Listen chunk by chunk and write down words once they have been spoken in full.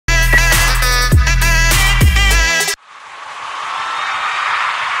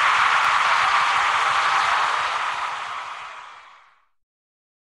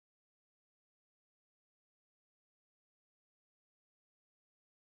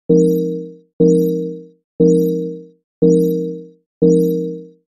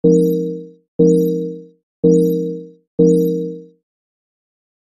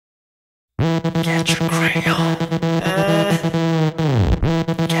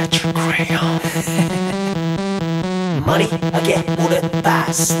Money again, 물었다.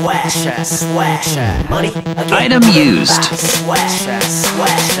 Swag, swag. Money again. Item used. Swag,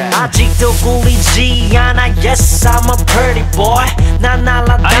 swag. 아직도 꿀리지 않아. Yes, I'm a pretty boy. 난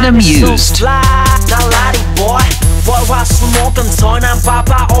Item 날아다닐 수 used. fly. 날라리 boy. 월화수목금토 난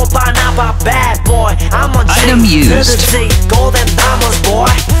바빠 오빠 나봐 bad boy. I'm a G Item used. to the D, golden diamonds boy.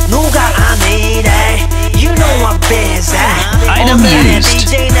 누가 아니래? You know I'm busy. Item used.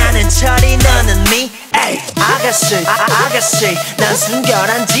 DJ 나는 철이 너는 me. Ay, 아가씨, 난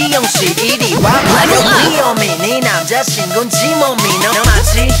순결한 지영씨. 이리 와봐. 위험해 네 남자친구인지 몸이 너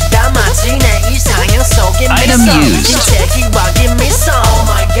맞지? 다 맞지 내 이상형 속에 Item 미소. used. 김치기와긴 미소. Oh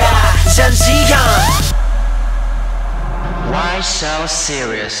my god. 전지현. Why so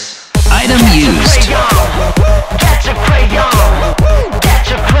serious? Item used. Catch a crayon.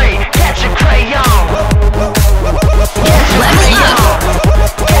 Catch a crayon. Catch a crayon. Level up.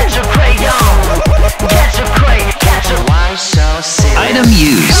 Catch a crayon. Catch a crayon. Catch a. Why so serious? Item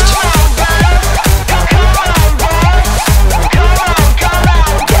used.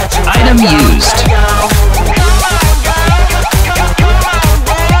 Item used.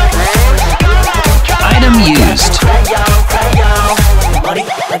 Item used.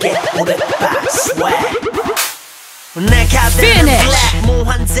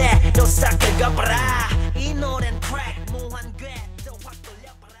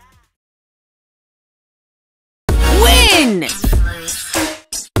 Win!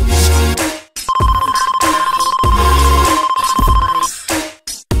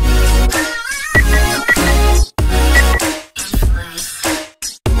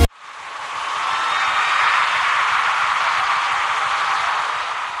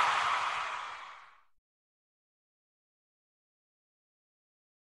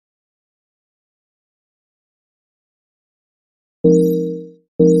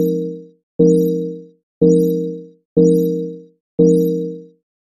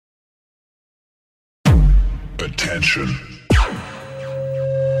 Attention.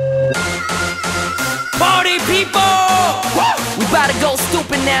 Party people! We about to go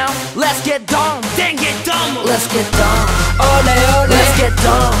stupid now. Let's get dumb. Then get dumb. Let's get dumb. Ole ole. Let's get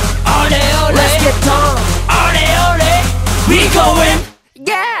dumb. Ole ole. Let's get dumb. Ole ole. We going.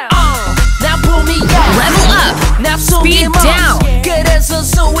 Yeah. Now pull me up. Level up. Now Speed down. 그래서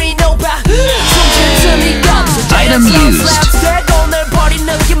소위 높아. 숨쉬는 것. Item used. 오늘 party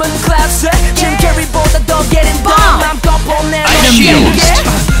느낌은 classic. Jim Carrey보다 더 getting bomb. I'm couple now. Item used.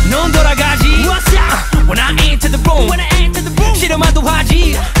 넌 돌아가지. When I enter the room. 싫어만도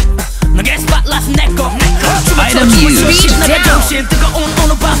하지. 너의 spotlight은 내 거. Item used. Speed down. 뜨거운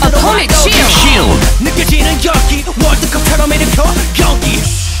오늘 밤 Opponent shield. Shield. 느껴지는 열기. 월드컵처럼 일으켜 경기.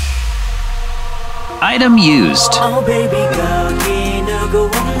 Item used. Oh baby 거기 누구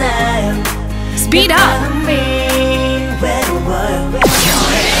없나요? Speed up.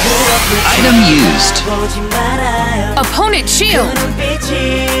 Item used. 보지 말아요. Opponent shield.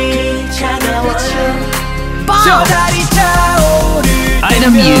 빛이 차가워요. Bomb. 달이 차오르.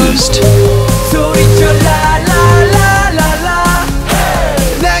 Item used. 소리쳐 라라라라라.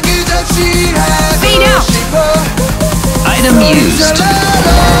 난 그저 Speed out. Item used.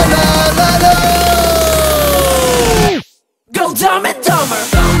 Go dumb and dumber.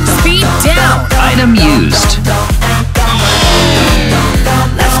 Speed down. Item used.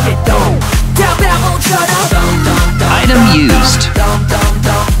 Let's get dumb. Item used.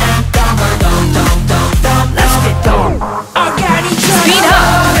 Let's get dumb. Speed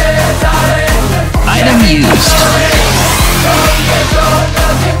up. Item used.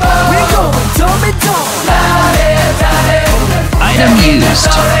 We're going dumb and dumb. Item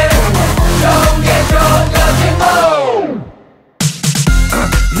used.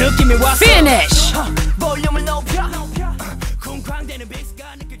 느낌이 왔어. Finish. 볼륨을 높여. 쿵쾅대는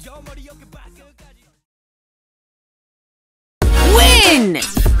베이스가 느껴져 머리 옆에 바스까지. Win!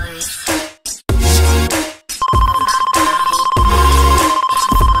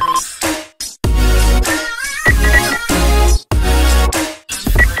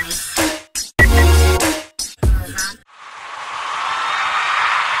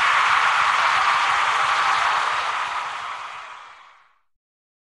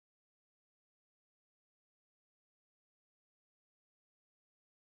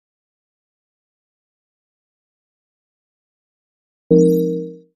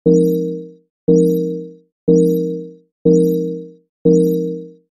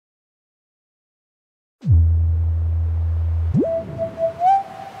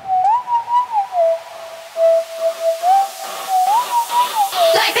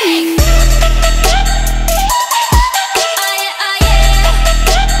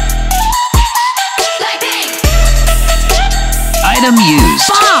 Item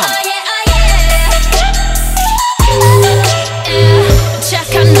used. Bomb.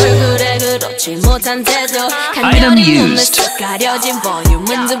 착한 얼굴에 그렇지 못한 태도 Item 간결히 몸에 used. 쏙 가려진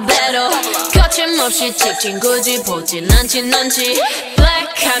볼륨은 두 배로 거침없이 찍힌 굳이 보진 않지 넌지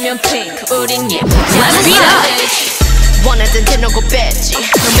블랙하면 핑크 우린 예쁘지 않은 Speed up. savage 원하던 대놓고 뺐지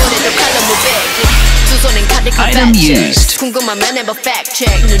눈물에도 칼로 무배기 두 손엔 가득한 Item fat check. used. 궁금하면 해봐 fact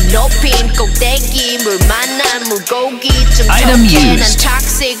check 눈 높인 꼭대기 물 만난 물고기 좀 Item 촉해 난 used.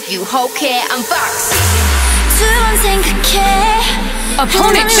 toxic 유혹해 I'm foxy 두 번 생각해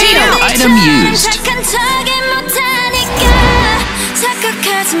Opponent beat out. Item used. 착한 척이 못하니까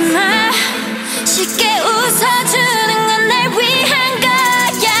착각하지 마 쉽게 웃어주는 건 날 위한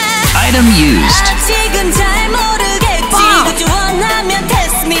거야 Item used. 아직은 잘 모르겠지 Bomb. 그저 원하면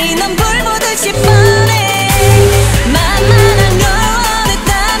test me 넌 불 보듯이 뻔해 만만한 걸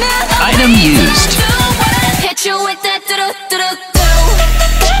원했다면 Item used. Hit you with that 뚜루뚜루뚜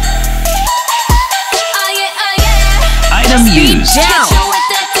Oh yeah, oh yeah Item Speed used. down. Hit you with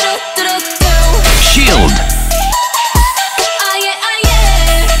that 뚜루뚜루뚜 Shield. Oh yeah, oh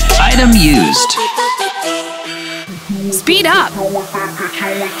yeah Item used. Speed up.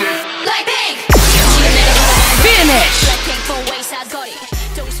 Like pink Finish. Like pink for wayside 거리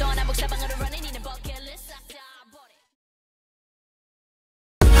동서남북 사방으로 running in a bucket list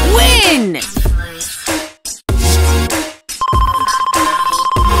Win.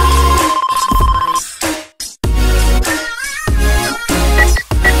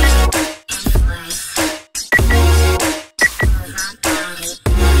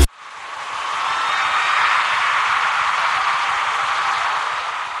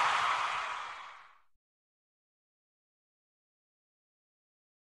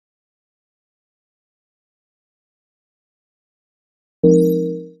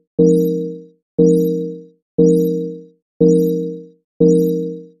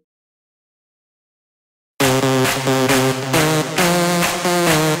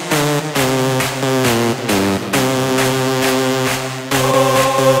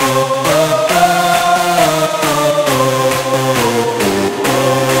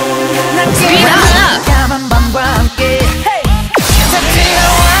 Speed up. 까만 밤과 함께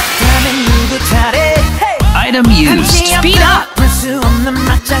찾아왔다면 누구 차례 Item used. Speed up. 풀수 없는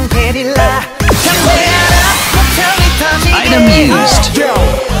막장 게릴라 Item used.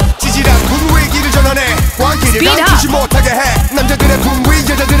 지질한 분위기를 전환해 왕기를 Speed up. 감추지 못하게 해 남자들의 분위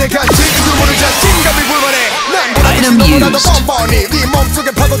여자들의 간지 이걸 모른 자신감이 불만해 Item 난 보다 used. 뻔뻔히 네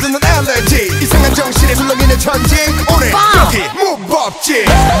몸속에 파고드는 알레르기 이상한 정신에 술렁이는 천지 오늘 여기 무법지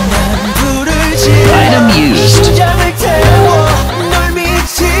불을 지 Item used. 심장을 태워 널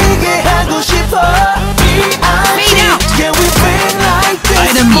미치게 하고 싶어 Fade out. Yeah, we bring like this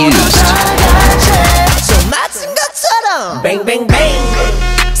Item used. 좀 맞은 것처럼 Bang bang bang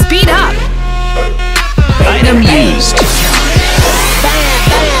Speed up. Item used.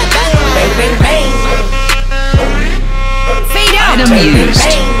 Bang bang bang Fade out. Item used.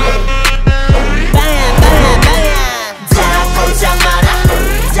 bang bang bang 다 꼼짝 마라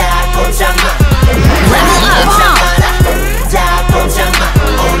다 꼼짝 마 Level up. Bomb. 다 꼼짝 마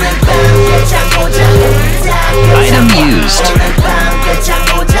오늘 밤 끝장 보자 다 Item used. 오늘 밤 끝장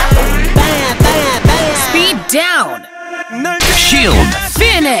보자 bang bang bang Speed down. Shield.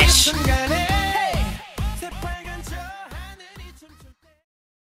 Finish.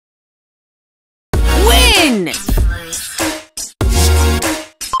 Win.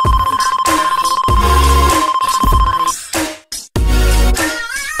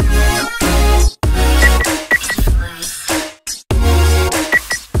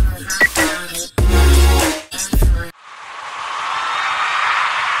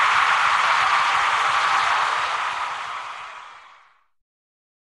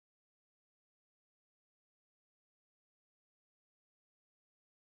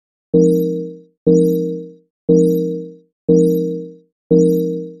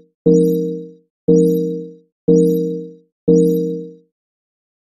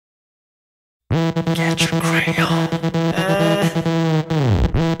 Get your crayon.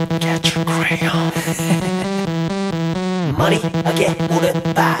 Get your crayon. Money again,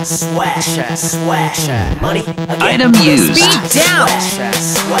 오른발 swash, swash. Money again. Item used. Speed down.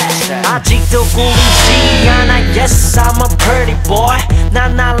 Swash. 아직도 꾸리지 않아. Yes, I'm a pretty boy.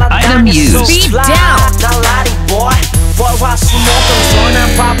 난 Item 날아다니 used. Speed fly. down. 날라리 boy. 월화수목금토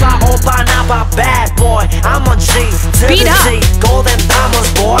난 봐봐 오빠 나봐 bad boy. I'm on G to Speed the up. Z. Golden diamonds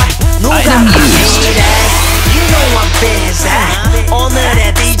boy. 누가 Item used. 이래? You know I'm busy.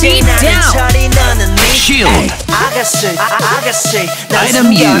 오늘의 DJ Speed 나는 down. 철이 너는 미. Shield. 아가씨 아가씨 난 Item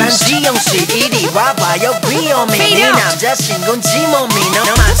순결한 used. 지영씨 이리 와봐요 귀요미 Fade 네 out. 남자 친구인지 몸이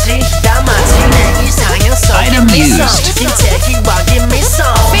너 맞지 다 맞지 내 이상형 Item 속에 미소 used. 김태희 와긴 미소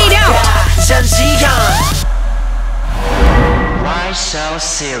Fade out. 전지현 Why so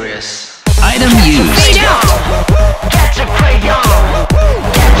serious? Item used. Fade out. Catch a crayon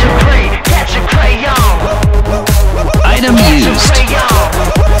Catch a crayon Item used. Catch a crayon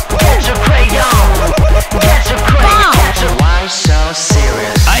Catch a crayon Catch a Why so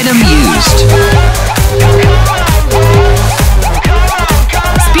serious? Item used.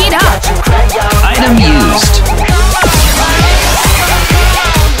 Speed up. Item used.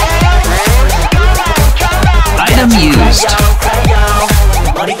 Item used.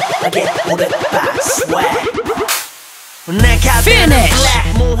 Finish.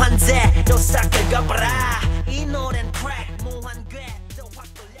 무한대 또 싹 긁어버려